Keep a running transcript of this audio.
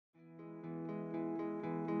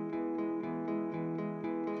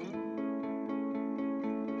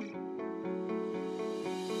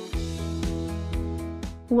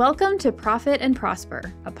Welcome to Profit and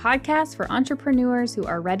Prosper, a podcast for entrepreneurs who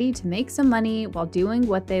are ready to make some money while doing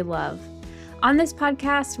what they love. On this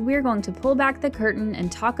podcast, we're going to pull back the curtain and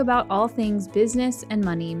talk about all things business and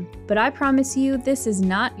money. But I promise you, this is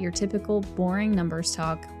not your typical boring numbers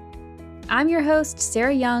talk. I'm your host,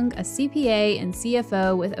 Sarah Young, a CPA and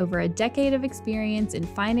CFO with over a decade of experience in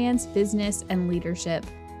finance, business, and leadership.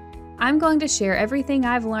 I'm going to share everything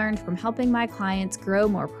I've learned from helping my clients grow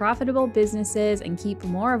more profitable businesses and keep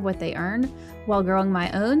more of what they earn while growing my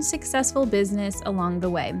own successful business along the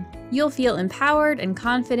way. You'll feel empowered and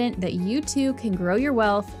confident that you too can grow your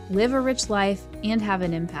wealth, live a rich life, and have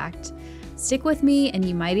an impact. Stick with me and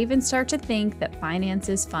you might even start to think that finance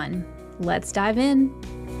is fun. Let's dive in.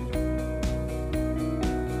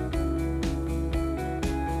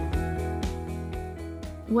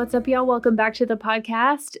 What's up, y'all? Welcome back to the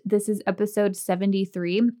podcast. This is episode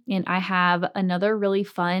 73, and I have another really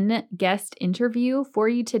fun guest interview for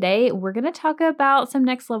you today. We're going to talk about some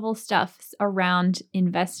next level stuff around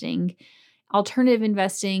investing, alternative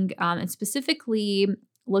investing, and specifically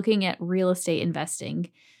looking at real estate investing.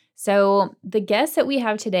 So the guests that we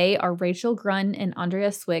have today are Rachel Grunn and Andrea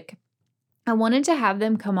Cwik. I wanted to have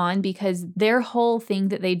them come on because their whole thing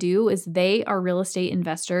that they do is they are real estate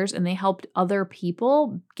investors and they helped other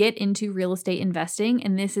people get into real estate investing.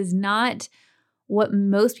 And this is not what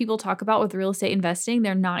most people talk about with real estate investing.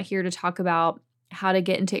 They're not here to talk about how to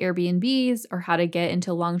get into Airbnbs or how to get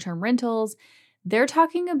into long-term rentals. They're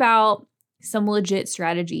talking about some legit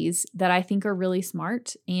strategies that I think are really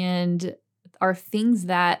smart and are things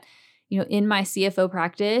that, in my CFO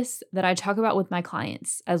practice that I talk about with my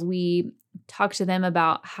clients as we talk to them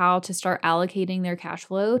about how to start allocating their cash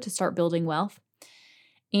flow to start building wealth.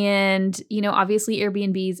 And, obviously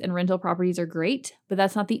Airbnbs and rental properties are great, but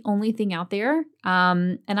that's not the only thing out there.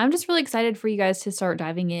 And I'm just really excited for you guys to start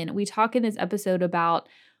diving in. We talk in this episode about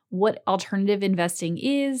what alternative investing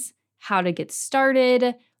is, how to get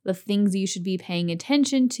started, the things you should be paying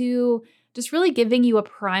attention to, just really giving you a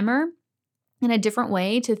primer and a different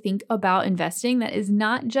way to think about investing that is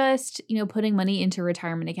not just, putting money into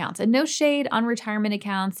retirement accounts. And no shade on retirement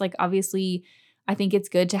accounts. Like, obviously, I think it's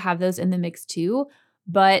good to have those in the mix too.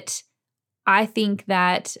 But I think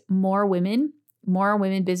that more women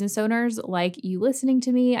business owners like you listening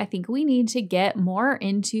to me, I think we need to get more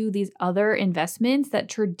into these other investments that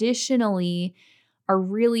traditionally are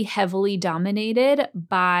really heavily dominated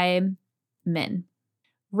by men.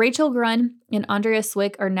 Rachel Grunn and Andrea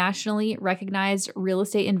Cwik are nationally recognized real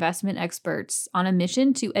estate investment experts on a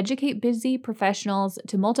mission to educate busy professionals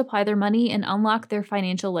to multiply their money and unlock their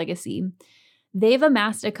financial legacy. They've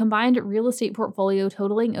amassed a combined real estate portfolio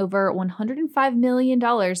totaling over $105 million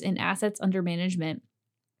in assets under management.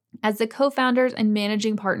 As the co-founders and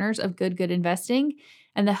managing partners of Good Investing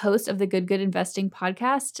and the host of the Good Investing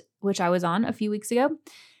podcast, which I was on a few weeks ago,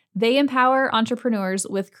 they empower entrepreneurs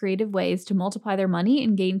with creative ways to multiply their money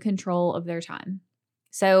and gain control of their time.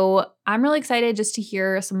 So I'm really excited just to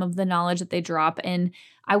hear some of the knowledge that they drop. And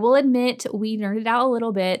I will admit, we nerded out a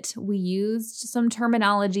little bit. We used some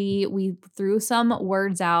terminology. We threw some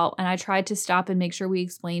words out, and I tried to stop and make sure we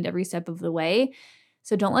explained every step of the way.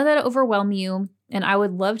 So don't let that overwhelm you. And I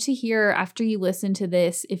would love to hear after you listen to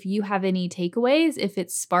this, if you have any takeaways, if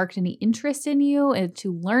it's sparked any interest in you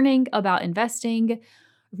into learning about investing.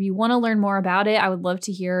 If you want to learn more about it, I would love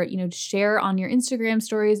to hear, share on your Instagram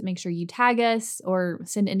stories. Make sure you tag us or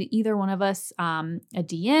send into either one of us a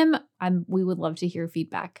DM. We would love to hear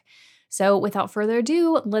feedback. So without further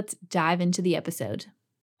ado, let's dive into the episode.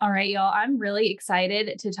 All right, y'all. I'm really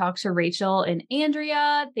excited to talk to Rachel and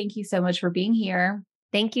Andrea. Thank you so much for being here.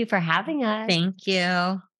 Thank you for having us. Thank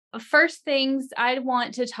you. First things, I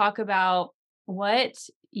want to talk about what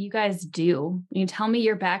you guys do. Tell me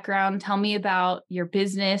your background, tell me about your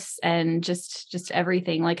business and just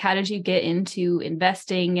everything. Like, how did you get into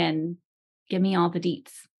investing, and give me all the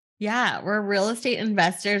deets? Yeah, we're real estate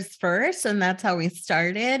investors first, and that's how we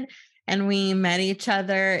started. And we met each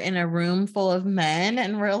other in a room full of men,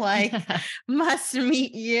 and we're like, must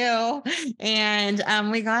meet you. And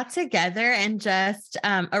we got together and just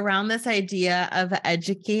around this idea of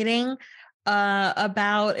educating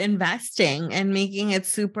about investing and making it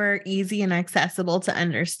super easy and accessible to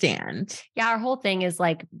understand. Yeah, our whole thing is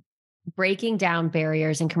like breaking down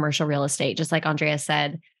barriers in commercial real estate. Just like Andrea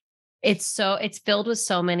said, it's filled with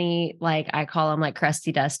so many, like I call them like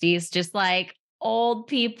crusty dusties, just like old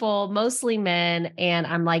people, mostly men. And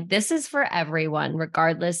I'm like, this is for everyone,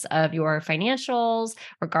 regardless of your financials,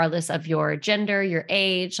 regardless of your gender, your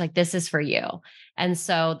age, like this is for you. And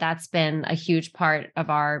so that's been a huge part of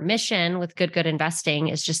our mission with Good Investing,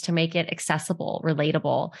 is just to make it accessible,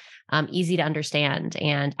 relatable, easy to understand.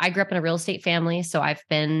 And I grew up in a real estate family, so I've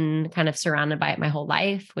been kind of surrounded by it my whole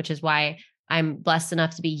life, which is why I'm blessed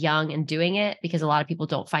enough to be young and doing it, because a lot of people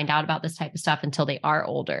don't find out about this type of stuff until they are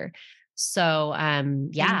older. So,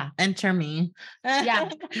 yeah. Enter me. Yeah.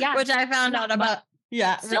 Which I found out about.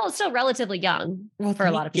 Yeah. Still relatively young for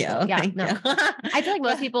a lot of people. Yeah. Thank you. I feel like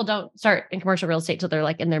most people don't start in commercial real estate till they're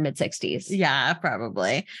like in their mid 60s. Yeah,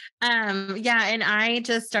 probably. Yeah. And I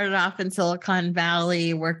just started off in Silicon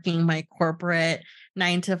Valley working my corporate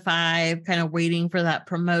 9 to 5, kind of waiting for that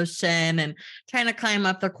promotion and trying to climb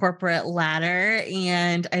up the corporate ladder.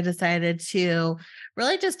 And I decided to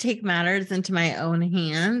really just take matters into my own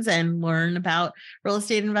hands and learn about real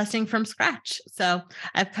estate investing from scratch. So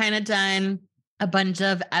I've kind of done a bunch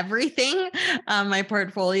of everything. My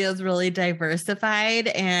portfolio is really diversified,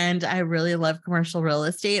 and I really love commercial real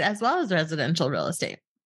estate as well as residential real estate.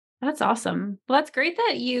 That's awesome. Well, that's great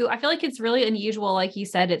that I feel like it's really unusual. Like you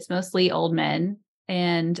said, it's mostly old men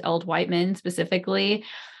and old white men specifically.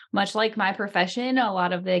 Much like my profession, a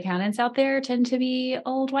lot of the accountants out there tend to be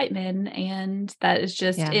old white men. And that is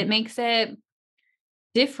just, It makes it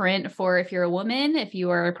different for if you're a woman, if you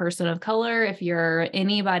are a person of color, if you're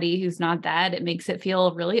anybody who's not that, it makes it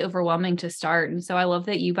feel really overwhelming to start. And so I love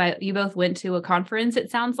that you both went to a conference,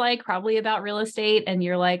 it sounds like, probably about real estate, and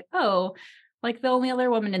you're like, oh, like the only other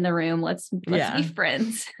woman in the room, let's be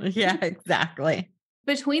friends. Yeah, exactly.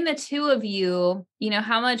 Between the two of you,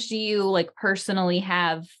 how much do you like personally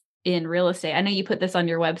have in real estate? I know you put this on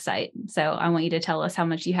your website, so I want you to tell us how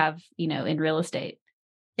much you have, in real estate.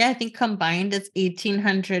 Yeah, I think combined it's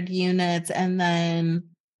 1,800 units, and then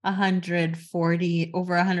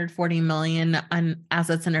over 140 million on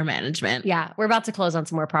assets under management. Yeah, we're about to close on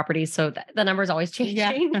some more properties, so the number is always changing.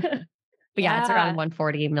 Yeah. But yeah, it's around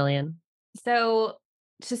 140 million. So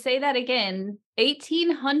to say that again,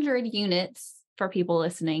 1,800 units for people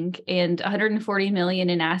listening and 140 million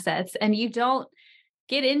in assets, and you don't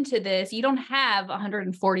get into this, you don't have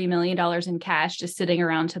 $140 million in cash just sitting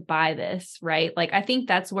around to buy this, right? Like, I think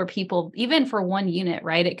that's where people, even for one unit,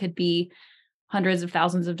 right? It could be hundreds of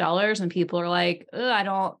thousands of dollars, and people are like, I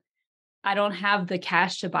don't have the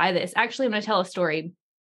cash to buy this. Actually, I'm going to tell a story.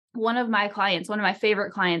 One of my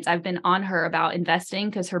favorite clients, I've been on her about investing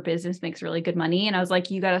because her business makes really good money. And I was like,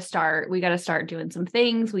 we got to start doing some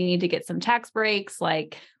things. We need to get some tax breaks.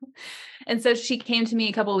 And so she came to me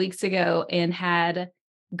a couple of weeks ago and had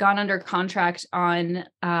gone under contract on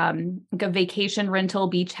like a vacation rental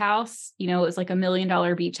beach house. It was like $1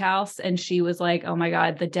 million beach house. And she was like, oh my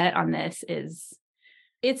God, the debt on this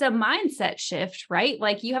it's a mindset shift, right?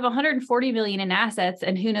 Like, you have 140 million in assets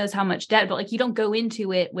and who knows how much debt, but like, you don't go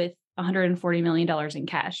into it with $140 million in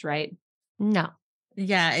cash, right? No.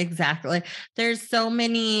 Yeah, exactly. There's so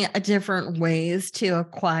many different ways to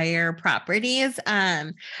acquire properties.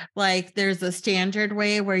 Like there's a standard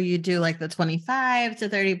way where you do like the 25 to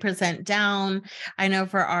 30% down. I know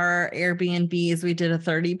for our Airbnbs, we did a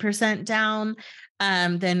 30% down.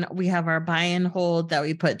 Then we have our buy and hold that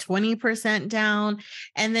we put 20% down.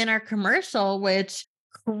 And then our commercial, which,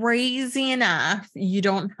 crazy enough, you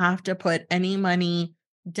don't have to put any money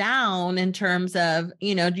down in terms of,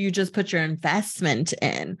 you just put your investment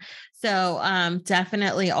in. So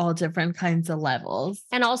definitely all different kinds of levels.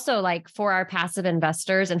 And also, like, for our passive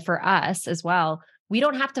investors and for us as well, we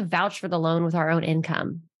don't have to vouch for the loan with our own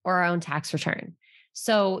income or our own tax return.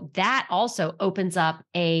 So that also opens up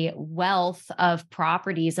a wealth of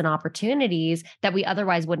properties and opportunities that we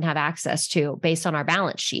otherwise wouldn't have access to based on our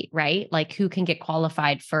balance sheet, right? Like, who can get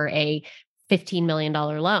qualified for a $15 million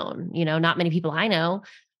loan? Not many people I know,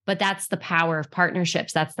 but that's the power of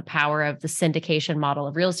partnerships. That's the power of the syndication model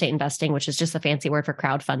of real estate investing, which is just a fancy word for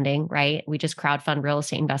crowdfunding, right? We just crowdfund real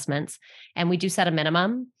estate investments, and we do set a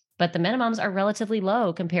minimum, but the minimums are relatively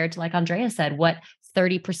low compared to, like Andrea said, what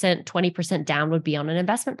 30%, 20% down would be on an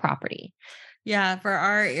investment property. Yeah, for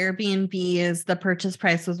our Airbnbs, the purchase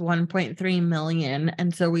price was 1.3 million.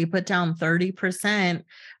 And so we put down 30%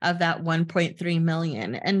 of that 1.3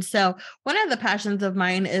 million. And so one of the passions of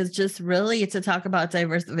mine is just really to talk about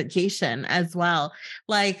diversification as well.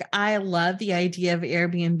 Like, I love the idea of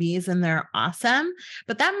Airbnbs and they're awesome,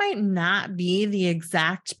 but that might not be the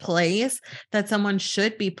exact place that someone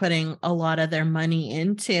should be putting a lot of their money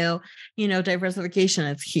into. Diversification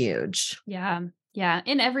is huge. Yeah. Yeah.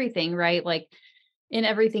 In everything, right? Like, in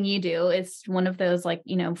everything you do. It's one of those, like,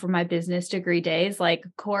 for my business degree days, like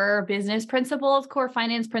core business principles, core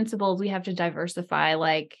finance principles, we have to diversify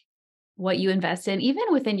like what you invest in, even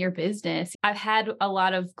within your business. I've had a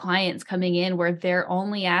lot of clients coming in where their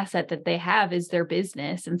only asset that they have is their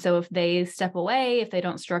business. And so if they step away, if they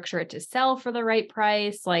don't structure it to sell for the right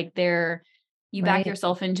price, like you back Right.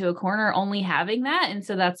 yourself into a corner only having that. And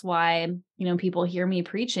so that's why, people hear me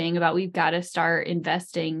preaching about we've got to start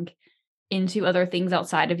investing into other things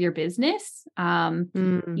outside of your business,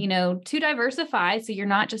 to diversify. So you're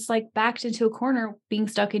not just like backed into a corner being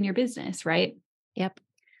stuck in your business, right? Yep.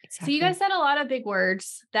 So you guys said a lot of big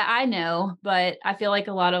words that I know, but I feel like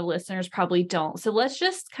a lot of listeners probably don't. So let's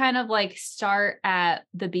just kind of like start at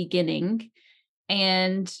the beginning.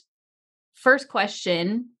 And first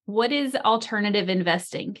question, what is alternative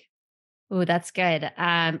investing? Oh, that's good.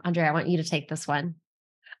 Andrea, I want you to take this one.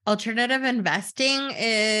 Alternative investing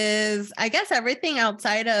is, I guess, everything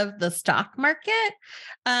outside of the stock market.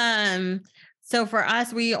 So for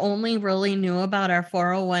us, we only really knew about our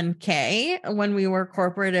 401k when we were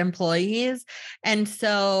corporate employees. And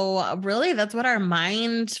so really that's what our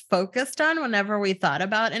mind focused on whenever we thought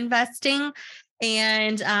about investing.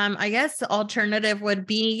 And I guess alternative would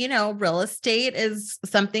be, real estate is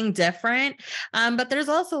something different. But there's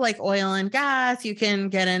also like oil and gas. You can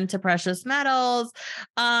get into precious metals.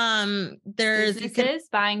 There's businesses,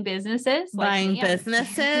 buying businesses, buying like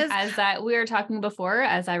businesses. We were talking before,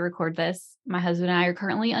 as I record this, my husband and I are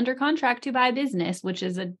currently under contract to buy a business, which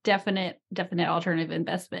is a definite alternative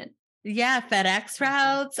investment. Yeah, FedEx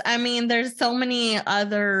routes. I mean, there's so many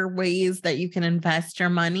other ways that you can invest your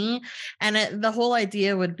money. And the whole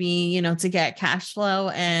idea would be, to get cash flow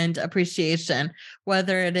and appreciation,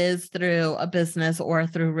 whether it is through a business or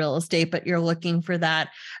through real estate, but you're looking for that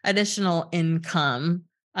additional income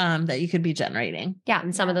that you could be generating. Yeah.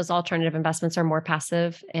 And some of those alternative investments are more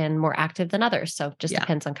passive and more active than others. So it just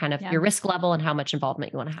depends on kind of your risk level and how much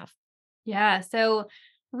involvement you want to have. Yeah. So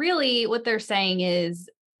really what they're saying is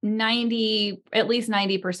at least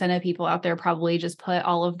 90% of people out there probably just put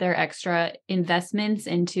all of their extra investments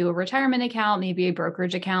into a retirement account, maybe a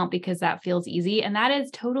brokerage account, because that feels easy. And that is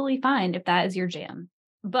totally fine if that is your jam.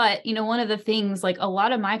 But, one of the things, like a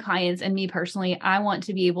lot of my clients and me personally, I want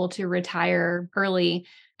to be able to retire early.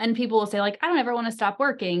 And people will say like, I don't ever want to stop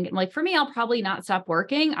working. Like for me, I'll probably not stop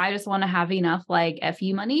working. I just want to have enough like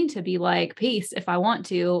FU money to be like peace if I want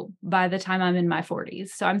to by the time I'm in my 40s.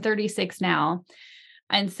 So I'm 36 now.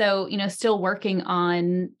 And so, still working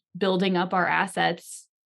on building up our assets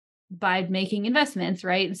by making investments,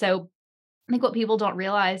 right? And so I think what people don't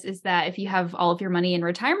realize is that if you have all of your money in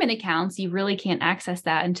retirement accounts, you really can't access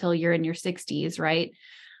that until you're in your 60s, right?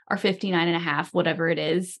 Or 59 and a half, whatever it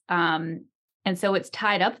is. And so it's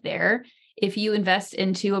tied up there. If you invest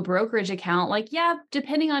into a brokerage account, like,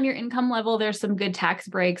 depending on your income level, there's some good tax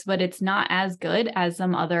breaks, but it's not as good as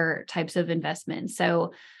some other types of investments.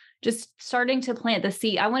 So just starting to plant the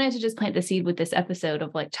seed. I wanted to just plant the seed with this episode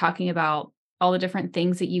of like talking about all the different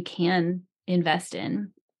things that you can invest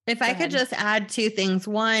in. If I could just add two things.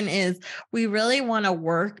 One is we really want to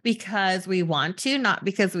work because we want to, not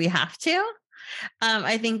because we have to.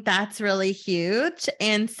 I think that's really huge.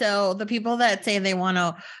 And so the people that say they want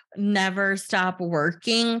to never stop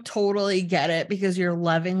working, totally get it because you're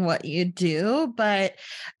loving what you do. But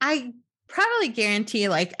I probably guarantee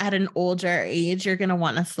like at an older age, you're going to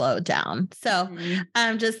want to slow down. So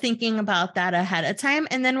I'm just thinking about that ahead of time.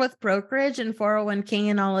 And then with brokerage and 401k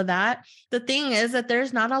and all of that, the thing is that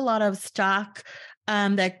there's not a lot of stock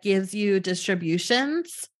that gives you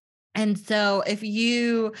distributions. And so if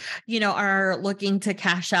you are looking to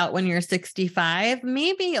cash out when you're 65,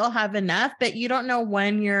 maybe you'll have enough, but you don't know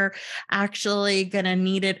when you're actually going to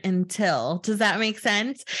need it until. Does that make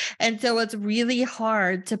sense? And so it's really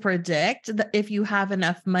hard to predict if you have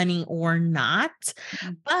enough money or not.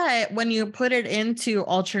 But when you put it into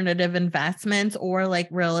alternative investments or like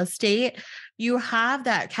real estate, you have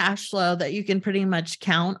that cash flow that you can pretty much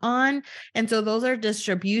count on. And so those are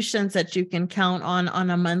distributions that you can count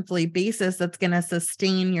on a monthly basis that's going to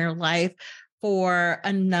sustain your life for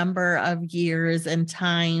a number of years and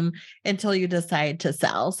time until you decide to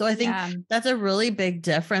sell. So I think that's a really big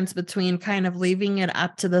difference between kind of leaving it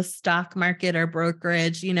up to the stock market or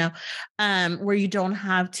brokerage, where you don't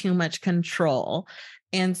have too much control.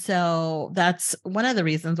 And so that's one of the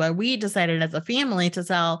reasons why we decided as a family to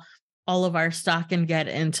sell all of our stock and get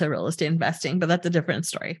into real estate investing, but that's a different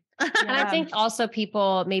story. And I think also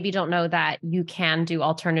people maybe don't know that you can do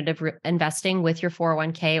alternative investing with your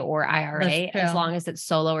 401k or IRA as long as it's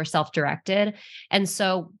solo or self-directed. And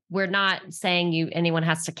so we're not saying anyone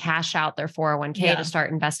has to cash out their 401k to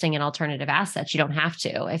start investing in alternative assets. You don't have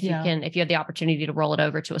to. If you have the opportunity to roll it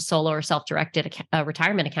over to a solo or self-directed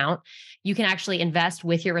retirement account, you can actually invest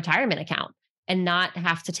with your retirement account and not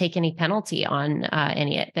have to take any penalty on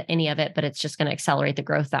any of it, but it's just going to accelerate the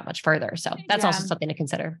growth that much further. So that's also something to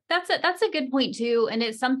consider. That's a good point too. And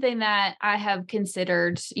it's something that I have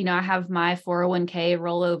considered. I have my 401k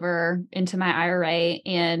rollover into my IRA,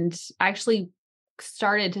 and I actually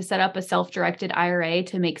started to set up a self-directed IRA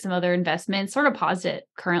to make some other investments, sort of paused it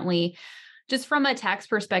currently. Just from a tax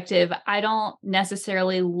perspective, I don't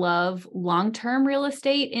necessarily love long-term real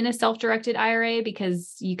estate in a self-directed IRA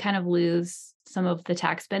because you kind of lose some of the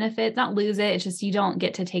tax benefits. Not lose it, it's just you don't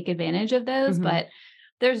get to take advantage of those. Mm-hmm. But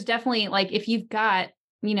there's definitely, like, if you've got,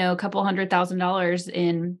 a couple $100,000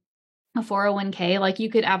 in a 401k, like you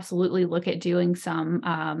could absolutely look at doing some,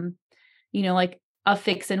 like a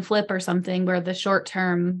fix and flip or something where the short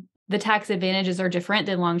term, the tax advantages are different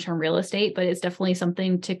than long-term real estate, but it's definitely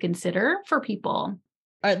something to consider for people.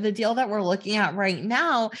 The deal that we're looking at right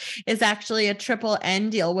now is actually a triple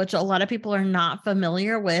N deal, which a lot of people are not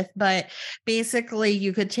familiar with. But basically,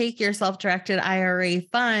 you could take your self-directed IRA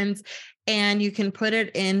funds and you can put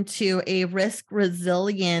it into a risk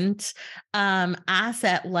resilient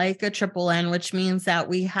asset like a triple N, which means that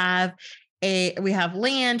we have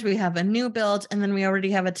land, we have a new build, and then we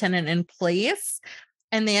already have a tenant in place.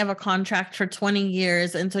 And they have a contract for 20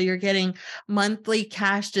 years. And so you're getting monthly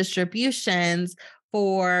cash distributions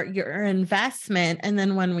for your investment. And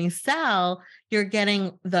then when we sell, you're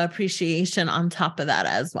getting the appreciation on top of that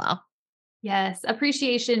as well. Yes.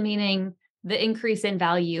 Appreciation meaning the increase in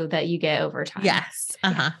value that you get over time. Yes.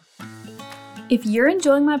 Uh-huh. If you're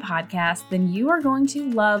enjoying my podcast, then you are going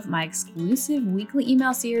to love my exclusive weekly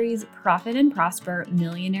email series, Profit and Prosper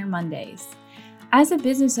Millionaire Mondays. As a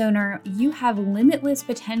business owner, you have limitless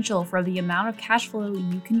potential for the amount of cash flow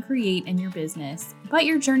you can create in your business, but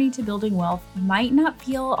your journey to building wealth might not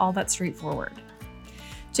feel all that straightforward.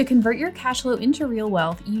 To convert your cash flow into real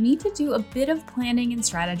wealth, you need to do a bit of planning and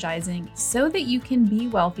strategizing so that you can be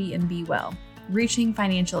wealthy and be well, reaching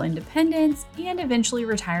financial independence and eventually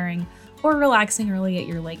retiring or relaxing early at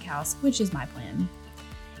your lake house, which is my plan.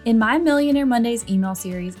 In my Millionaire Mondays email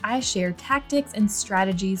series, I share tactics and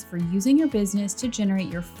strategies for using your business to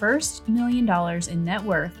generate your first $1 million in net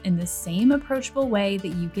worth in the same approachable way that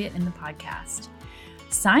you get in the podcast.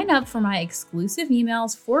 Sign up for my exclusive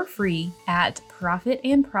emails for free at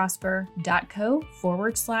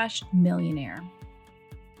profitandprosper.co/millionaire.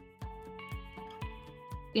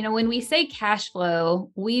 When we say cash flow,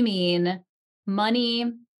 we mean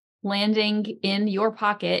money landing in your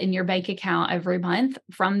pocket, in your bank account every month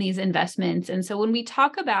from these investments. And so when we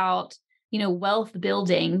talk about, wealth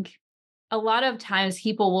building, a lot of times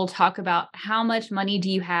people will talk about how much money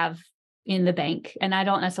do you have in the bank? And I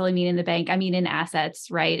don't necessarily mean in the bank. I mean in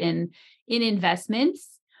assets, right? And in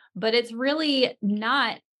investments, but it's really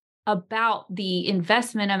not about the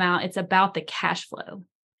investment amount. It's about the cash flow.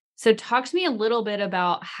 So talk to me a little bit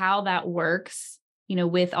about how that works,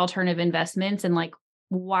 with alternative investments and like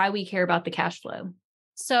why we care about the cash flow.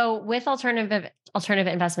 So with alternative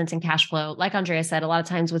investments and cash flow, like Andrea said, a lot of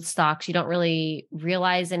times with stocks, you don't really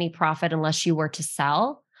realize any profit unless you were to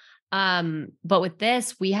sell. But with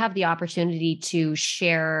this, we have the opportunity to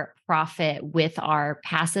share profit with our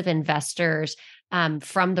passive investors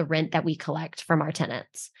from the rent that we collect from our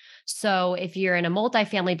tenants. So if you're in a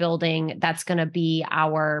multifamily building, that's going to be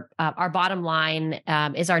our bottom line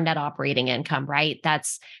is our net operating income, right?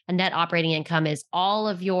 That's a net operating income is all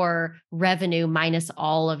of your revenue minus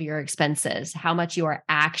all of your expenses, how much you are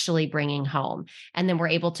actually bringing home. And then we're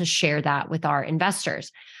able to share that with our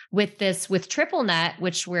investors. With triple net,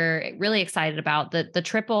 which we're really excited about, the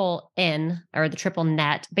triple N or the triple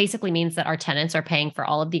net basically means that our tenants are paying for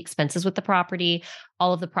all of the expenses with the property,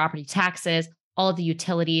 all of the property taxes, all of the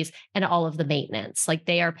utilities, and all of the maintenance. Like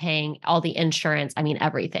they are paying all the insurance,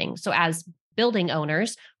 everything. So as building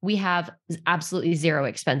owners, we have absolutely zero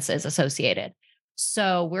expenses associated.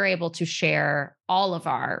 So we're able to share all of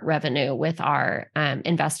our revenue with our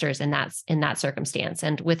investors in that circumstance.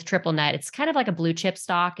 And with triple net, it's kind of like a blue chip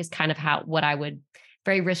stock is kind of what I would,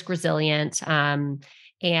 very risk resilient. And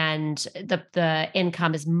the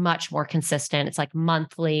income is much more consistent. It's like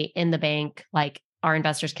monthly in the bank, like our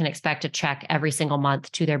investors can expect a check every single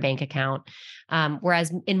month to their bank account.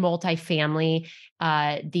 Whereas in multifamily,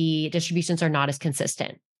 the distributions are not as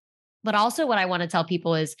consistent. But also what I want to tell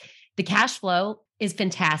people is The cash flow is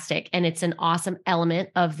fantastic and it's an awesome element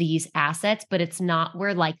of these assets, but it's not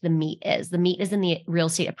where like the meat is. The meat is in the real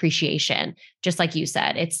estate appreciation. Just like you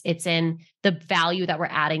said, it's in the value that we're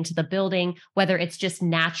adding to the building, whether it's just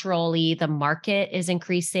naturally the market is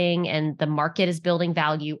increasing and the market is building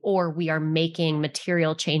value, or we are making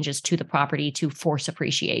material changes to the property to force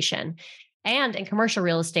appreciation. And in commercial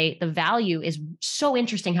real estate, the value is so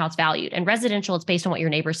interesting how it's valued. And residential, it's based on what your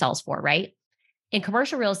neighbor sells for, right? In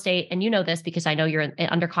commercial real estate, and you know this because I know you're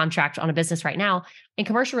under contract on a business right now, in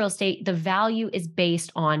commercial real estate, the value is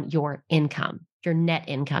based on your income, your net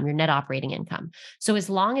income, your net operating income. So as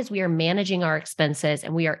long as we are managing our expenses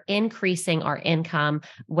and we are increasing our income,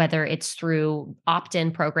 whether it's through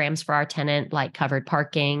opt-in programs for our tenant, like covered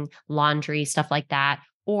parking, laundry, stuff like that,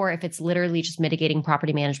 or if it's literally just mitigating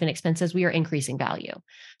property management expenses, we are increasing value.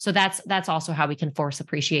 So that's also how we can force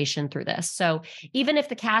appreciation through this. So even if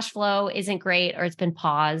the cash flow isn't great or it's been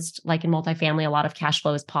paused, like in multifamily, a lot of cash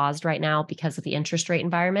flow is paused right now because of the interest rate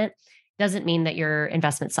environment, doesn't mean that your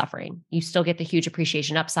investment's suffering. You still get the huge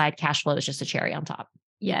appreciation upside. Cash flow is just a cherry on top.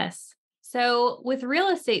 Yes. So with real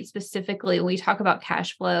estate specifically, when we talk about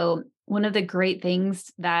cash flow, one of the great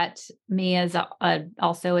things that me as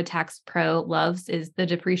also a tax pro loves is the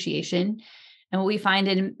depreciation. And what we find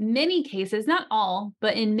in many cases, not all,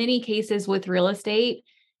 but in many cases with real estate,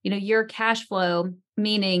 your cash flow,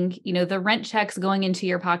 meaning, the rent checks going into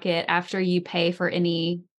your pocket after you pay for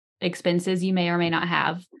any expenses you may or may not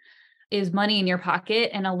have, is money in your pocket.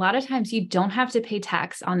 And a lot of times you don't have to pay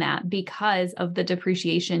tax on that because of the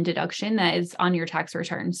depreciation deduction that is on your tax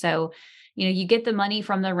return. So, you get the money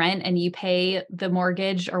from the rent and you pay the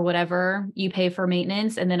mortgage or whatever you pay for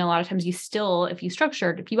maintenance. And then a lot of times you still, if you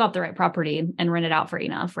bought the right property and rent it out for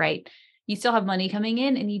enough, right? You still have money coming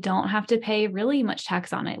in and you don't have to pay really much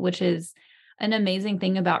tax on it, which is an amazing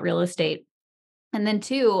thing about real estate. And then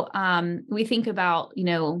two, we think about,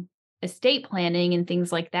 estate planning and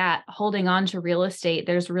things like that, holding on to real estate.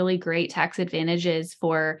 There's really great tax advantages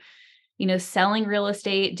for, selling real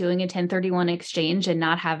estate, doing a 1031 exchange and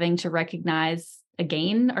not having to recognize a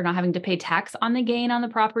gain or not having to pay tax on the gain on the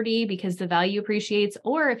property because the value appreciates.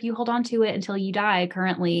 Or if you hold on to it until you die,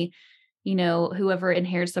 currently, whoever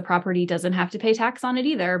inherits the property doesn't have to pay tax on it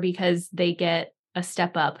either because they get a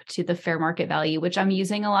step up to the fair market value, which I'm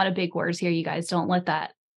using a lot of big words here. You guys don't let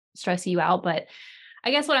that stress you out. But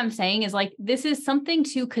I guess what I'm saying is like, this is something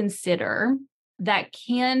to consider that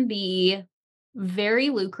can be very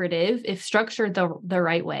lucrative if structured the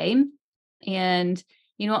right way. And,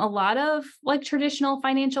 a lot of like traditional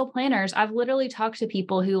financial planners, I've literally talked to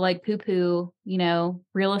people who like poo-poo,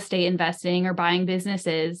 real estate investing or buying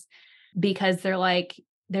businesses because they're like,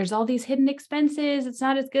 there's all these hidden expenses. It's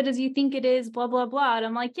not as good as you think it is, blah, blah, blah. And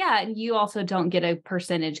I'm like, yeah, and you also don't get a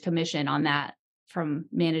percentage commission on that from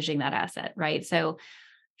managing that asset, right? So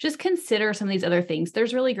just consider some of these other things.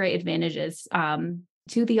 There's really great advantages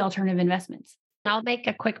to the alternative investments. I'll make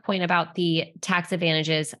a quick point about the tax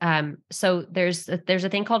advantages. So there's a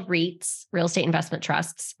thing called REITs, real estate investment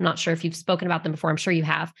trusts. I'm not sure if you've spoken about them before. I'm sure you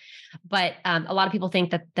have, but a lot of people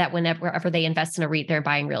think that whenever they invest in a REIT, they're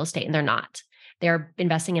buying real estate, and they're not. They're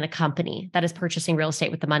investing in a company that is purchasing real estate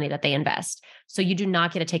with the money that they invest. So you do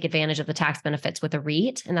not get to take advantage of the tax benefits with a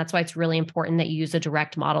REIT. And that's why it's really important that you use a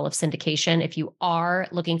direct model of syndication if you are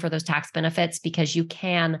looking for those tax benefits, because you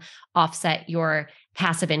can offset your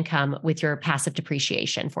passive income with your passive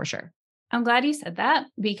depreciation for sure. I'm glad you said that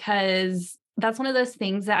because that's one of those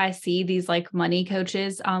things that I see these like money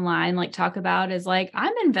coaches online like talk about is like,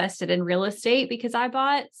 I'm invested in real estate because I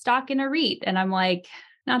bought stock in a REIT. And I'm like,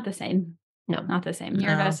 not the same. No, not the same.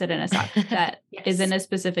 You're invested in a stock that yes. is in a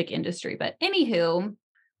specific industry. But anywho,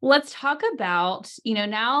 let's talk about,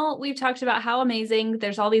 now we've talked about how amazing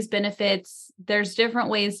there's all these benefits. There's different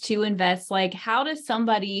ways to invest. Like, how does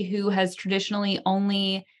somebody who has traditionally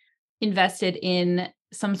only invested in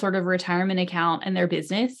some sort of retirement account in their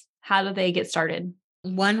business, how do they get started?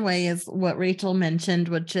 One way is what Rachel mentioned,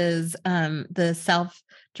 which is the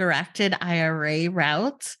self-directed IRA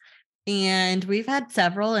route. And we've had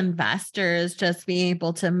several investors just be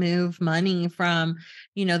able to move money from,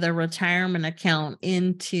 their retirement account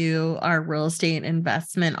into our real estate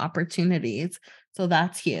investment opportunities. So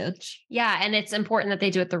that's huge. Yeah. And it's important that they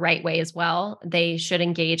do it the right way as well. They should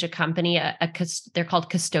engage a company, they're called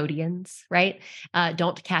custodians, right?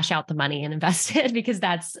 Don't cash out the money and invest it because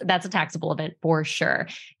that's a taxable event for sure.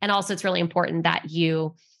 And also it's really important that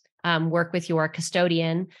you work with your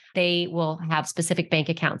custodian. They will have specific bank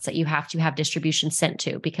accounts that you have to have distributions sent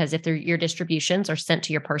to, because if your distributions are sent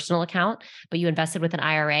to your personal account, but you invested with an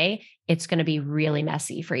IRA, it's going to be really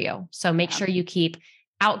messy for you. So make sure you keep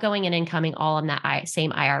outgoing and incoming all on that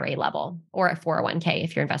same IRA level, or a 401k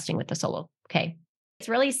if you're investing with the solo. Okay. It's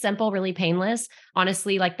really simple, really painless.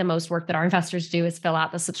 Honestly, like the most work that our investors do is fill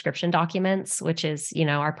out the subscription documents, which is,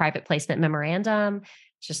 our private placement memorandum.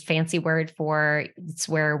 It's just fancy word for it's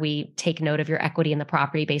where we take note of your equity in the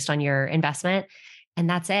property based on your investment. And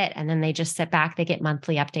that's it. And then they just sit back, they get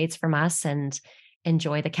monthly updates from us and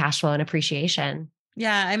enjoy the cash flow and appreciation.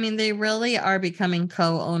 Yeah, I mean, they really are becoming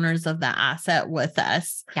co-owners of the asset with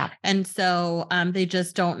us. Yeah. And so they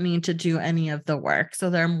just don't need to do any of the work. So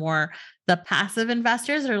they're more the passive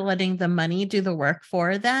investors are letting the money do the work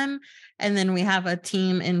for them. And then we have a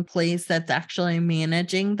team in place that's actually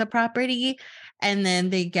managing the property. And then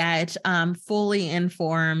they get fully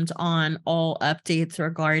informed on all updates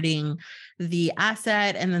regarding the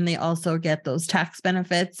asset. And then they also get those tax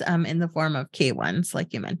benefits in the form of K1s,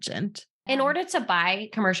 like you mentioned. In order to buy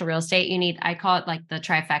commercial real estate, you need, I call it like the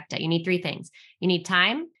trifecta. You need three things. You need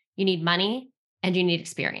time, you need money, and you need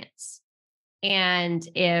experience. And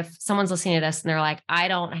if someone's listening to this and they're like, I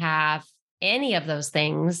don't have any of those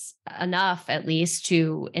things enough, at least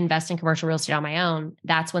to invest in commercial real estate on my own,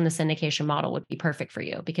 that's when the syndication model would be perfect for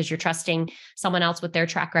you, because you're trusting someone else with their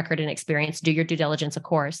track record and experience. Do your due diligence, of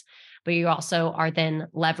course, but you also are then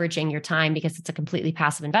leveraging your time because it's a completely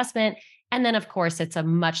passive investment. And then, of course, it's a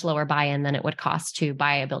much lower buy-in than it would cost to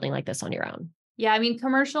buy a building like this on your own. Yeah. I mean,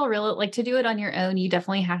 commercial real, like to do it on your own, you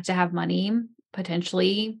definitely have to have money,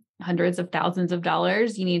 potentially hundreds of thousands of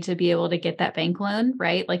dollars. You need to be able to get that bank loan,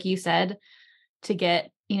 right? Like you said, to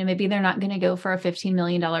get, maybe they're not going to go for a $15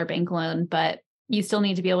 million bank loan, but you still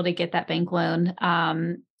need to be able to get that bank loan.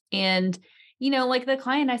 And like the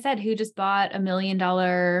client I said, who just bought $1 million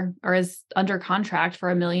or is under contract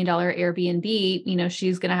for $1 million Airbnb,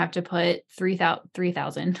 she's going to have to put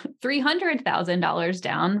 $300,000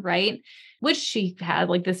 down, right? Which she had,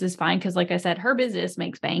 like, this is fine. Cause like I said, her business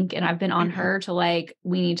makes bank and I've been on her to like,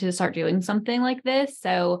 we need to start doing something like this.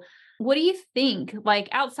 So what do you think, like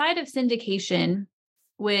outside of syndication,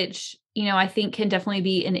 which, I think can definitely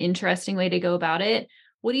be an interesting way to go about it.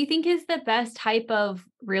 What do you think is the best type of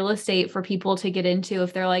real estate for people to get into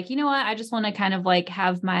if they're like, you know what, I just want to kind of like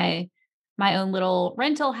have my own little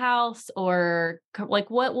rental house, or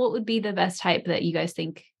like what would be the best type that you guys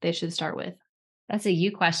think they should start with? That's a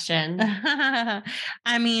you question. I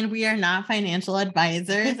mean, we are not financial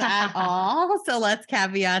advisors at all. So let's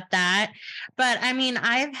caveat that. But I mean,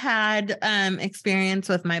 I've had experience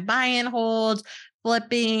with my buy and hold,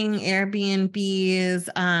 flipping, Airbnbs,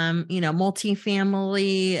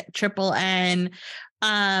 multifamily, triple N.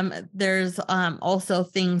 There's also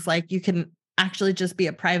things like you can actually just be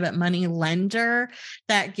a private money lender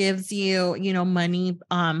that gives you, money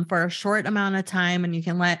for a short amount of time, and you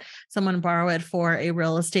can let someone borrow it for a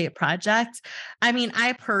real estate project. I mean,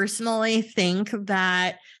 I personally think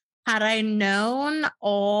that had I known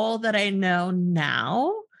all that I know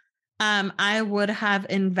now, I would have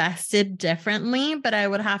invested differently, but I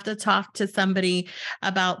would have to talk to somebody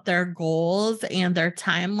about their goals and their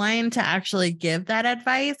timeline to actually give that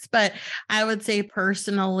advice. But I would say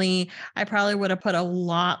personally, I probably would have put a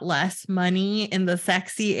lot less money in the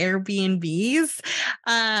sexy Airbnbs.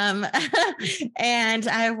 And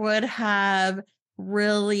I would have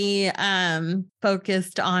really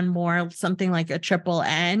focused on more something like a triple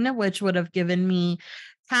N, which would have given me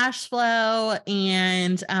cash flow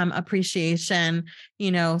and appreciation,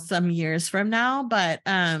 some years from now. But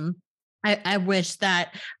I wish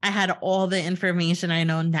that I had all the information I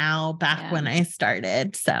know now back when I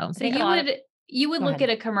started. So you would look at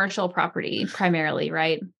a commercial property primarily,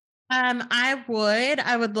 right?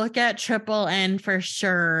 I would look at triple N for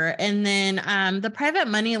sure. And then the private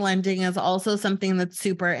money lending is also something that's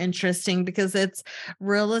super interesting because it's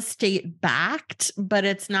real estate backed, but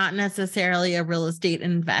it's not necessarily a real estate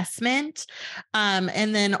investment.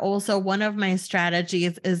 And then also one of my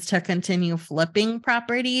strategies is to continue flipping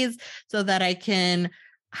properties so that I can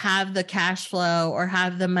have the cash flow or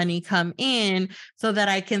have the money come in so that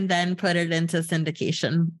I can then put it into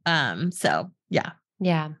syndication.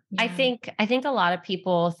 Yeah. I think a lot of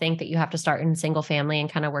people think that you have to start in single family and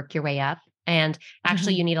kind of work your way up. And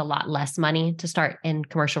actually you need a lot less money to start in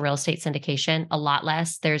commercial real estate syndication, a lot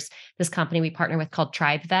less. There's this company we partner with called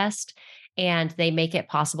TribeVest, and they make it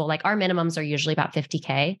possible. Like our minimums are usually about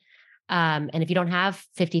 $50K. And if you don't have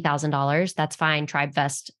 $50,000, that's fine.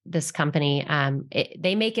 TribeVest, this company,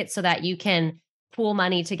 they make it so that you can pool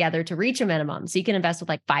money together to reach a minimum. So you can invest with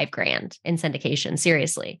like $5,000 in syndication.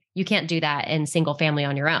 Seriously, you can't do that in single family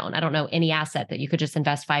on your own. I don't know any asset that you could just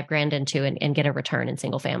invest $5,000 into and get a return in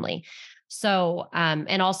single family. So,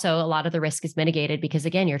 and also a lot of the risk is mitigated because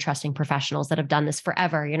again, you're trusting professionals that have done this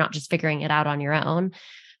forever. You're not just figuring it out on your own.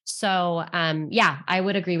 So, yeah, I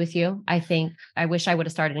would agree with you. I wish I would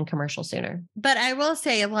have started in commercial sooner. But I will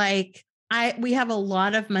say, like, we have a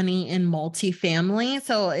lot of money in multifamily.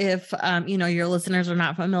 So if your listeners are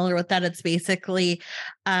not familiar with that, it's basically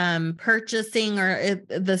purchasing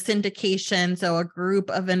the syndication. So a group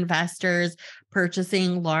of investors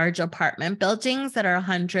purchasing large apartment buildings that are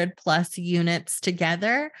 100 plus units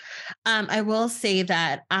together. I will say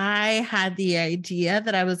that I had the idea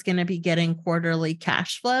that I was going to be getting quarterly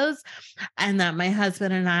cash flows and that my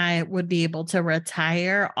husband and I would be able to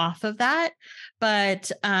retire off of that. But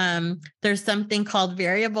there's something called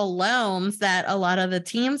variable loans that a lot of the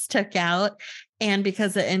teams took out. And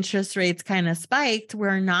because the interest rates kind of spiked,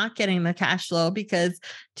 we're not getting the cash flow because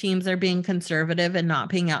teams are being conservative and not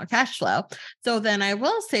paying out cash flow. So then I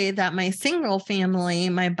will say that my single family,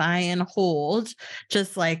 my buy and hold,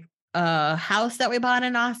 just like a house that we bought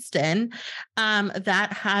in Austin,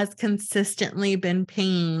 that has consistently been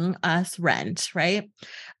paying us rent, right?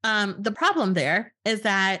 The problem there is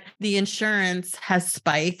that the insurance has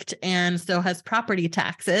spiked and so has property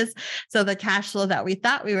taxes. So the cash flow that we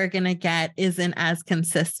thought we were going to get isn't as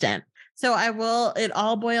consistent. So it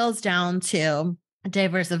all boils down to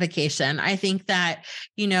diversification. I think that,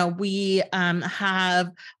 we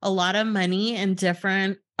have a lot of money in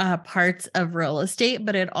different parts of real estate,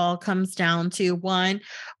 but it all comes down to one,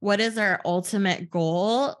 what is our ultimate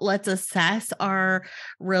goal? Let's assess our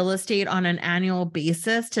real estate on an annual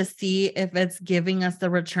basis to see if it's giving us the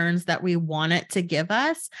returns that we want it to give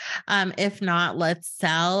us. If not, let's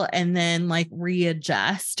sell and then like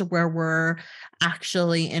readjust where we're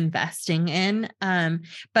actually investing in.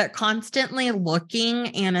 But constantly looking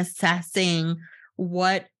and assessing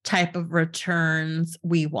what type of returns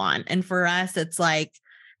we want. And for us, it's like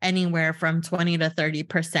anywhere from 20 to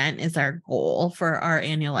 30% is our goal for our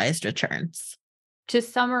annualized returns. To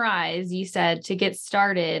summarize, you said to get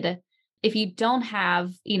started, if you don't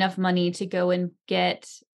have enough money to go and get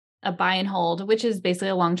a buy and hold, which is basically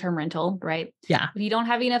a long-term rental, right? Yeah. If you don't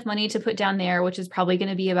have enough money to put down there, which is probably going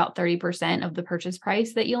to be about 30% of the purchase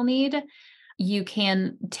price that you'll need, you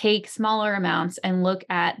can take smaller amounts and look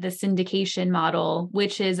at the syndication model,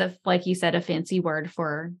 which is, like you said, a fancy word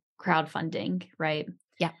for crowdfunding, right?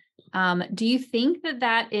 Yeah. Do you think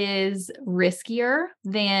that is riskier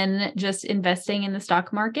than just investing in the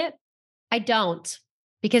stock market? I don't,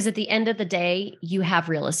 because at the end of the day, you have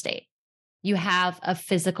real estate. You have a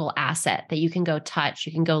physical asset that you can go touch,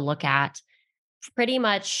 you can go look at. Pretty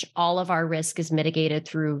much all of our risk is mitigated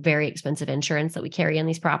through very expensive insurance that we carry on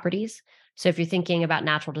these properties. So if you're thinking about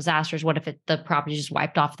natural disasters, what if the property just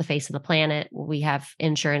wiped off the face of the planet? We have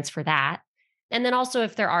insurance for that. And then also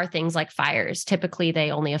if there are things like fires, typically they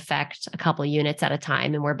only affect a couple of units at a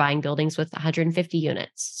time, and we're buying buildings with 150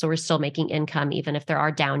 units. So we're still making income even if there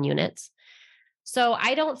are down units. So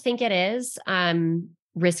I don't think it is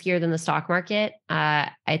riskier than the stock market.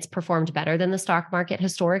 It's performed better than the stock market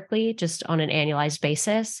historically, just on an annualized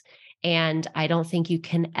basis. And I don't think you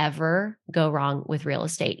can ever go wrong with real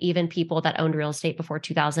estate. Even people that owned real estate before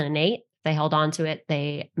 2008, they held on to it.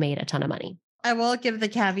 They made a ton of money. I will give the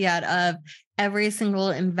caveat of every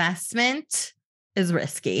single investment is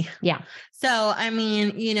risky. Yeah. So, I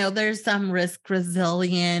mean, there's some risk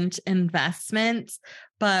resilient investments,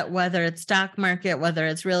 but whether it's stock market, whether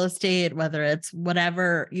it's real estate, whether it's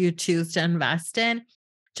whatever you choose to invest in,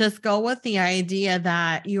 just go with the idea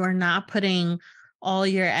that you are not putting all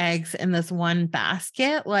your eggs in this one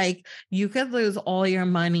basket. Like you could lose all your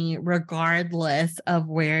money regardless of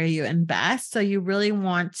where you invest. So you really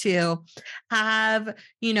want to have,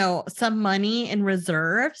 some money in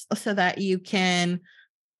reserves so that you can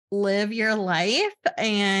live your life,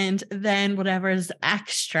 and then whatever's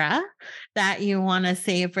extra that you want to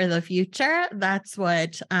save for the future, that's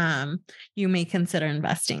what you may consider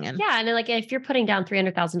investing in. Yeah. And then, like, if you're putting down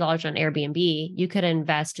 $300,000 on Airbnb, you could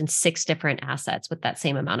invest in 6 different assets with that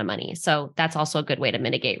same amount of money. So that's also a good way to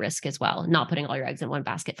mitigate risk as well, not putting all your eggs in one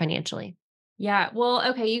basket financially. Yeah. Well,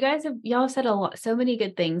 okay. Y'all said so many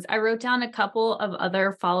good things. I wrote down a couple of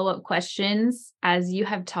other follow-up questions as you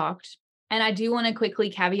have talked. And I do want to quickly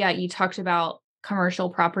caveat, you talked about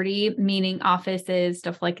commercial property, meaning offices,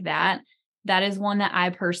 stuff like that. That is one that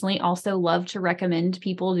I personally also love to recommend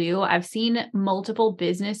people do. I've seen multiple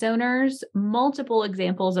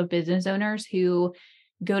examples of business owners who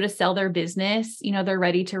go to sell their business. They're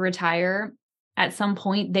ready to retire. At some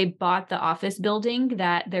point, they bought the office building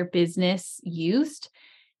that their business used.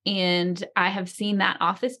 And I have seen that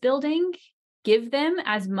office building give them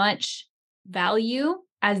as much value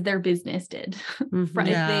as their business did.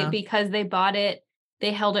 Because they bought it,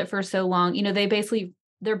 they held it for so long. They basically,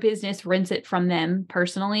 their business rents it from them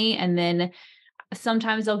personally. And then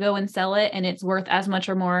sometimes they'll go and sell it and it's worth as much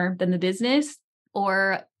or more than the business.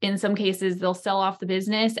 Or in some cases, they'll sell off the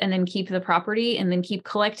business and then keep the property and then keep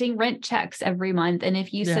collecting rent checks every month. And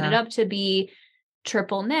if you set it up to be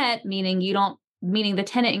triple net, meaning the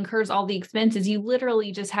tenant incurs all the expenses, you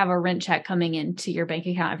literally just have a rent check coming into your bank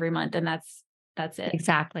account every month. And that's it.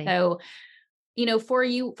 Exactly. So,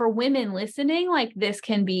 for women listening, like this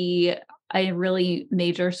can be a really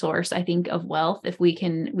major source, I think, of wealth if we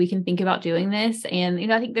can think about doing this.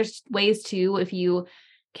 And, I think there's ways too, if you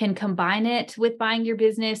can combine it with buying your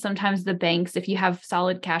business. Sometimes the banks, if you have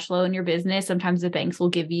solid cash flow in your business, sometimes the banks will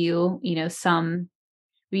give you, some,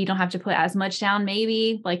 you don't have to put as much down,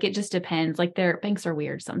 maybe. Like it just depends. Like their banks are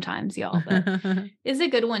weird sometimes, y'all, but is a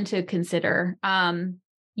good one to consider.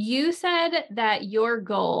 You said that your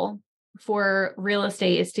goal for real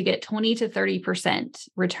estate is to get 20 to 30%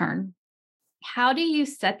 return. How do you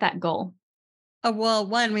set that goal? Well,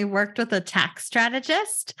 one, we worked with a tax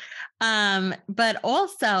strategist, but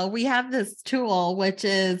also we have this tool, which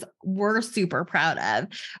is we're super proud of,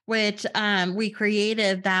 which we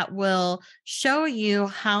created that will show you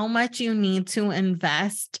how much you need to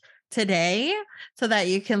invest today so that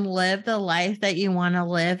you can live the life that you want to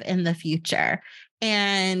live in the future.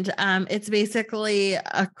 And it's basically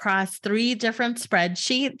across 3 different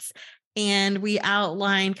spreadsheets. And we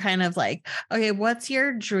outline kind of like, okay, what's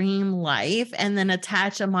your dream life? And then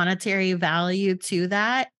attach a monetary value to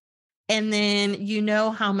that. And then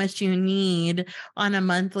how much you need on a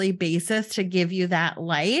monthly basis to give you that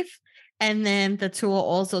life. And then the tool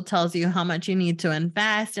also tells you how much you need to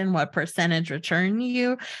invest and what percentage return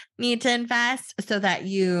you need to invest so that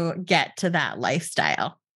you get to that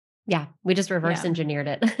lifestyle. Yeah, we just reverse engineered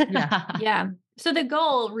it. Yeah. So the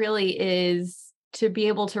goal really is to be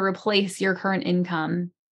able to replace your current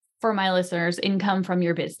income, for my listeners, income from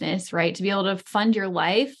your business, right? To be able to fund your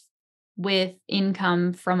life with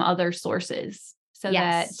income from other sources so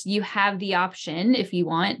that you have the option, if you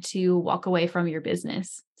want, to walk away from your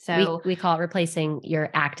business. So we call it replacing your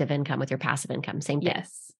active income with your passive income. Same thing.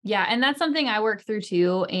 Yes. Yeah. And that's something I work through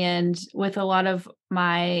too. And with a lot of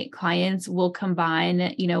my clients, we'll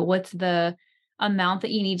combine, what's the amount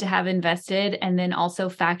that you need to have invested, and then also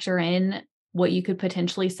factor in what you could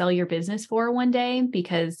potentially sell your business for one day.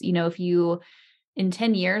 Because, if you in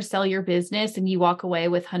 10 years sell your business and you walk away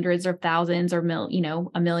with hundreds of thousands or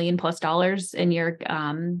 $1 million+ in your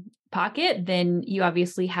pocket, then you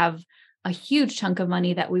obviously have a huge chunk of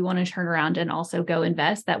money that we want to turn around and also go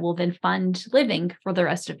invest that will then fund living for the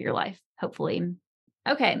rest of your life, hopefully.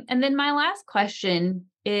 Okay. And then my last question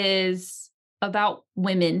is about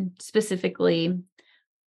women specifically.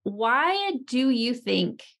 Why do you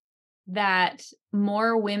think that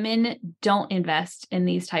more women don't invest in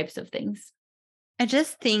these types of things? I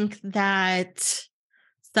just think that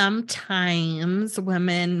sometimes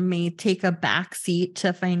women may take a backseat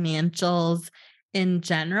to financials in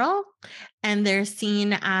general, and they're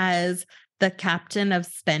seen as the captain of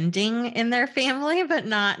spending in their family, but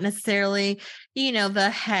not necessarily,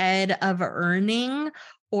 the head of earning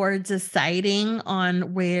or deciding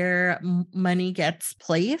on where money gets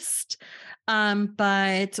placed.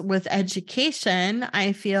 But with education,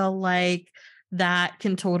 I feel like that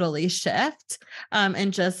can totally shift.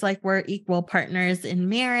 And just like we're equal partners in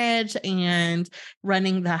marriage and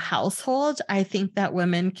running the household, I think that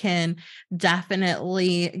women can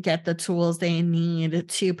definitely get the tools they need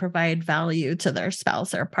to provide value to their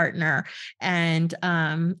spouse or partner, and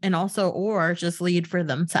also, or just lead for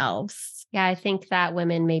themselves. Yeah, I think that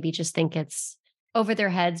women maybe just think it's over their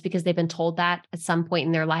heads because they've been told that at some point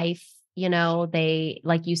in their life. They,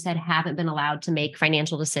 like you said, haven't been allowed to make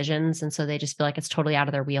financial decisions. And so they just feel like it's totally out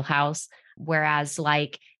of their wheelhouse. Whereas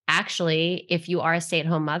actually, if you are a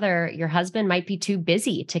stay-at-home mother, your husband might be too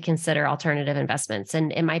busy to consider alternative investments.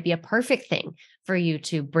 And it might be a perfect thing for you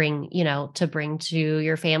to bring to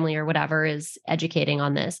your family or whatever is educating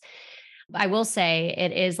on this. I will say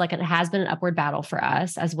it has been an upward battle for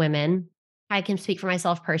us as women. I can speak for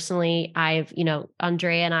myself personally.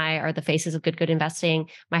 Andrea and I are the faces of good investing.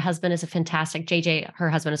 My husband is a fantastic, JJ, her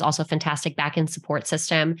husband is also a fantastic back-end support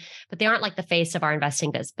system, but they aren't like the face of our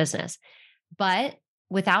investing business. But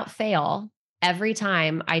without fail, every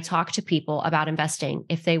time I talk to people about investing,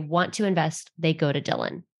 if they want to invest, they go to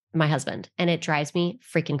Dylan, my husband, and it drives me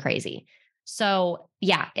freaking crazy. So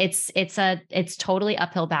yeah, it's totally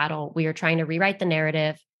uphill battle. We are trying to rewrite the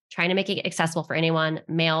narrative, trying to make it accessible for anyone,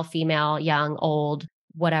 male, female, young, old,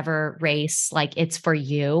 whatever race, like it's for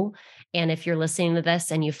you. And if you're listening to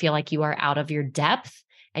this and you feel like you are out of your depth,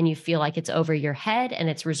 and you feel like it's over your head and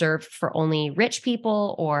it's reserved for only rich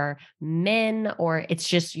people or men, or it's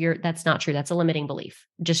just that's not true. That's a limiting belief.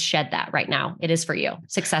 Just shed that right now. It is for you.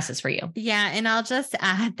 Success is for you. Yeah. And I'll just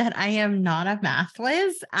add that I am not a math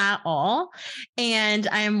whiz at all. And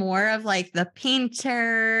I am more of like the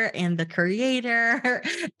painter and the creator.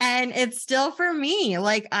 And it's still for me.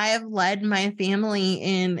 Like I have led my family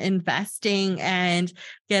in investing and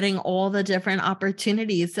getting all the different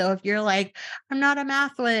opportunities. So if you're like, I'm not a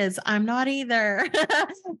math whiz, I'm not either.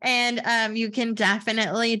 And you can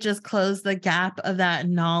definitely just close the gap of that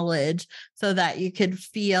knowledge so that you could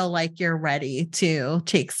feel like you're ready to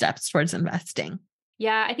take steps towards investing.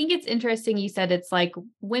 Yeah, I think it's interesting. You said it's like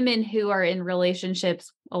women who are in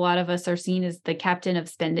relationships, a lot of us are seen as the captain of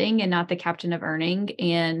spending and not the captain of earning.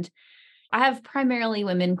 And I have primarily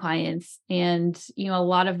women clients, and, a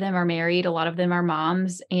lot of them are married, a lot of them are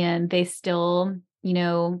moms, and they still,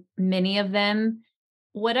 many of them,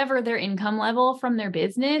 whatever their income level from their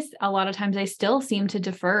business, a lot of times they still seem to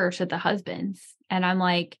defer to the husbands. And I'm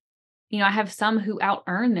like, I have some who out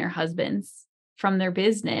earn their husbands from their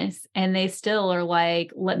business, and they still are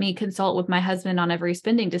like, let me consult with my husband on every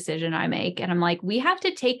spending decision I make. And I'm like, we have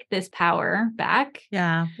to take this power back.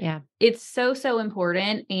 Yeah. Yeah. It's so, so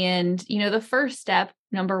important. And, the first step,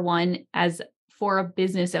 number one, as for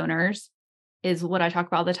business owners, is what I talk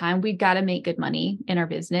about all the time. We've got to make good money in our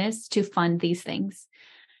business to fund these things.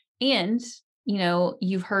 And,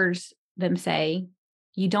 you've heard them say,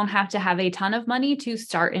 you don't have to have a ton of money to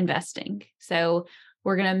start investing. So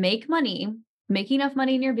we're going to make enough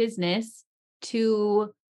money in your business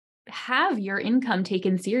to have your income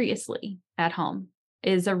taken seriously at home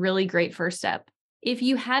is a really great first step. If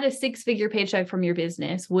you had a 6-figure paycheck from your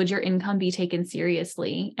business, would your income be taken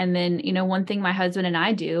seriously? And then, one thing my husband and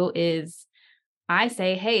I do is I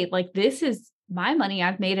say, hey, like, this is my money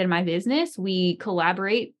I've made in my business. We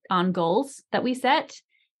collaborate on goals that we set.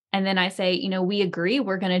 And then I say, we agree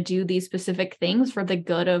we're going to do these specific things for the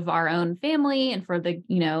good of our own family and for the,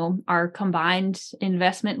 our combined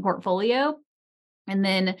investment portfolio. And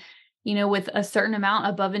then, with a certain amount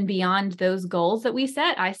above and beyond those goals that we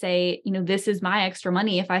set, I say, this is my extra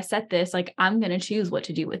money. If I set this, like, I'm going to choose what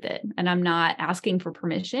to do with it. And I'm not asking for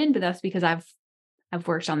permission, but that's because I've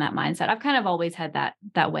worked on that mindset. I've kind of always had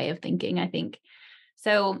that way of thinking, I think.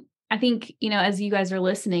 So I think, as you guys are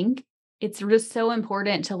listening, it's just so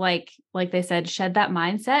important to like they said, shed that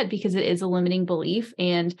mindset, because it is a limiting belief.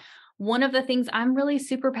 And one of the things I'm really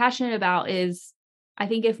super passionate about is, I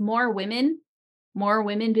think if more women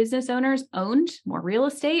business owners owned more real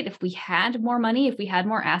estate, if we had more money, if we had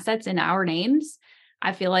more assets in our names,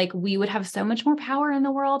 I feel like we would have so much more power in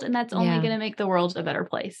the world. And that's only going to make the world a better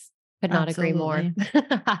place. Could not agree more.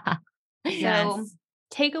 So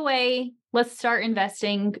takeaway, let's start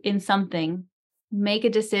investing in something. Make a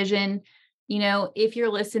decision. If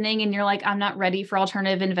you're listening and you're like, I'm not ready for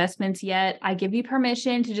alternative investments yet, I give you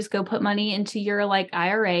permission to just go put money into your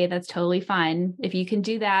IRA. That's totally fine. If you can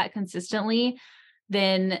do that consistently,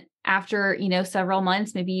 then after, several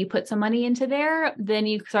months, maybe you put some money into there, then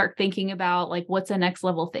you start thinking about what's the next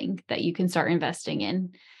level thing that you can start investing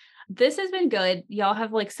in. This has been good. Y'all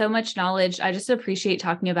have so much knowledge. I just appreciate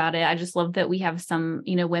talking about it. I just love that we have some,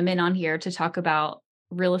 women on here to talk about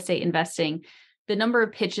real estate investing. The number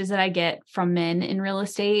of pitches that I get from men in real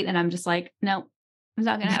estate, and I'm just like, no, it's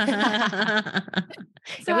not going to happen.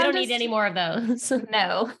 So we don't need any more of those.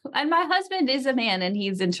 No. And my husband is a man and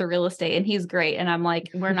he's into real estate and he's great. And I'm like,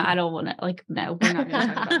 I don't want to no, we're not going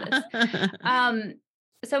to talk about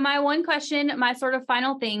this. So my one question, my sort of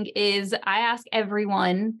final thing is, I ask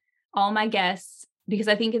everyone, all my guests, because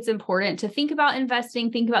I think it's important to think about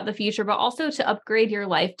investing, think about the future, but also to upgrade your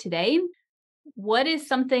life today. What is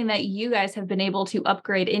something that you guys have been able to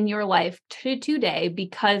upgrade in your life today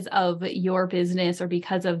because of your business or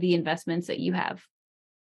because of the investments that you have?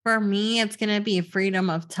 For me, it's going to be freedom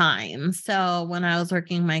of time. So when I was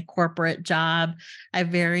working my corporate job, I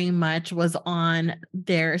very much was on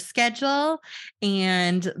their schedule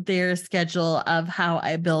and their schedule of how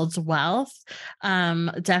I build wealth.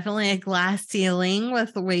 Definitely a glass ceiling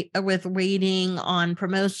with waiting on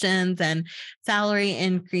promotions and salary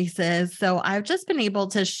increases. So I've just been able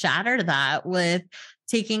to shatter that with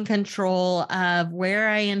taking control of where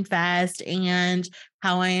I invest and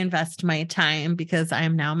how I invest my time, because I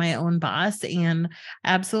am now my own boss and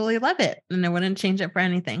absolutely love it. And I wouldn't change it for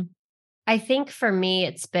anything. I think for me,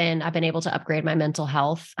 I've been able to upgrade my mental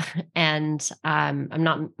health. And I'm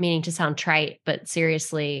not meaning to sound trite, but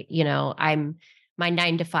seriously, my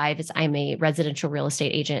 9 to 5 is I'm a residential real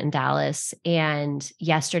estate agent in Dallas. And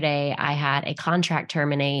yesterday I had a contract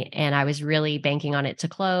terminate and I was really banking on it to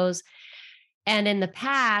close. And in the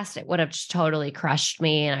past, it would have just totally crushed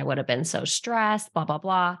me and I would have been so stressed, blah, blah,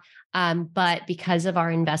 blah. But because of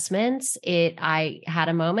our investments, I had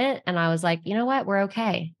a moment and I was like, you know what? We're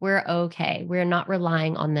okay. We're okay. We're not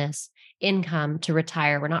relying on this income to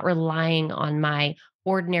retire. We're not relying on my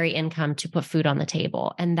ordinary income to put food on the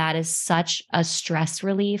table. And that is such a stress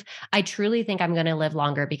relief. I truly think I'm going to live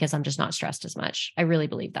longer because I'm just not stressed as much. I really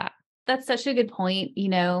believe that. That's such a good point,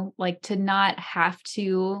 like to not have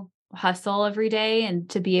to hustle every day and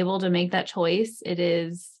to be able to make that choice. It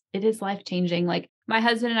is life-changing. Like my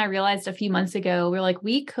husband and I realized a few months ago, we're like,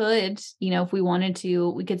 we could, if we wanted to,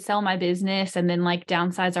 we could sell my business and then like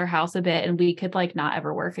downsize our house a bit and we could like not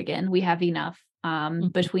ever work again. We have enough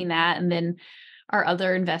between that and then our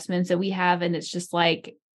other investments that we have. And it's just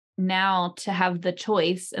like now to have the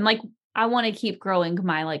choice and like, I want to keep growing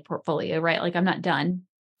my like portfolio, right? Like I'm not done,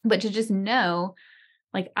 but to just know,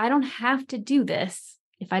 like, I don't have to do this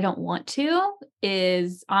if I don't want to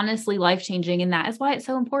is honestly life-changing. And that is why it's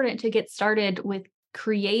so important to get started with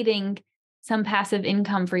creating some passive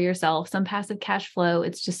income for yourself, some passive cash flow.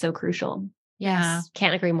 It's just so crucial. Yes.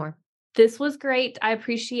 Can't agree more. This was great. I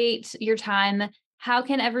appreciate your time. How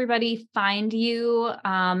can everybody find you?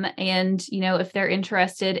 And, if they're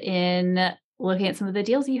interested in looking at some of the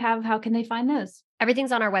deals you have, how can they find those?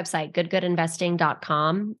 Everything's on our website,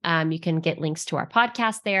 goodgoodinvesting.com. You can get links to our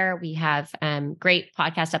podcast there. We have great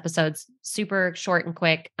podcast episodes, super short and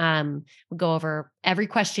quick. We go over every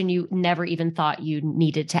question you never even thought you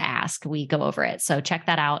needed to ask. We go over it. So check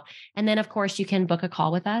that out. And then, of course, you can book a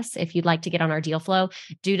call with us if you'd like to get on our deal flow.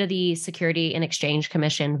 Due to the Security and Exchange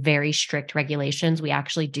Commission, very strict regulations, we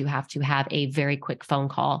actually do have to have a very quick phone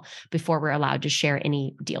call before we're allowed to share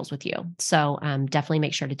any deals with you. So definitely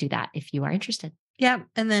make sure to do that if you are interested. Yeah.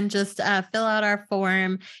 And then just fill out our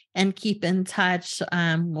form and keep in touch.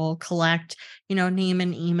 We'll collect, name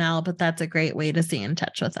and email, but that's a great way to stay in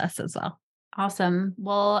touch with us as well. Awesome.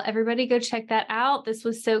 Well, everybody go check that out. This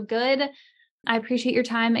was so good. I appreciate your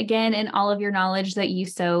time again and all of your knowledge that you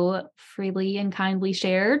so freely and kindly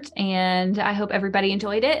shared. And I hope everybody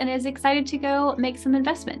enjoyed it and is excited to go make some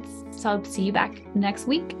investments. So I'll see you back next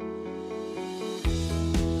week.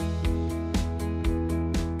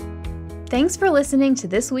 Thanks for listening to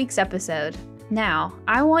this week's episode. Now,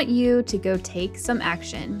 I want you to go take some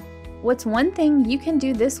action. What's one thing you can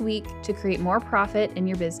do this week to create more profit in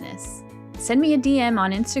your business? Send me a DM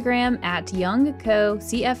on Instagram at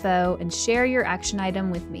YoungCoCFO and share your action item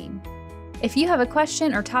with me. If you have a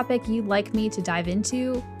question or topic you'd like me to dive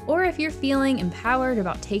into, or if you're feeling empowered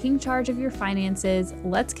about taking charge of your finances,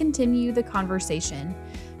 let's continue the conversation.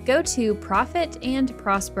 Go to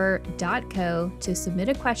profitandprosper.co to submit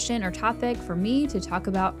a question or topic for me to talk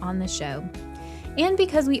about on the show. And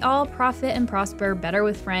because we all profit and prosper better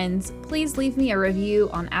with friends, please leave me a review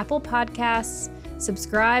on Apple Podcasts,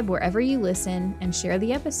 subscribe wherever you listen, and share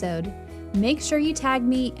the episode. Make sure you tag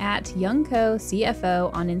me at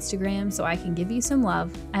YoungCoCFO on Instagram so I can give you some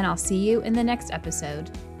love, and I'll see you in the next episode.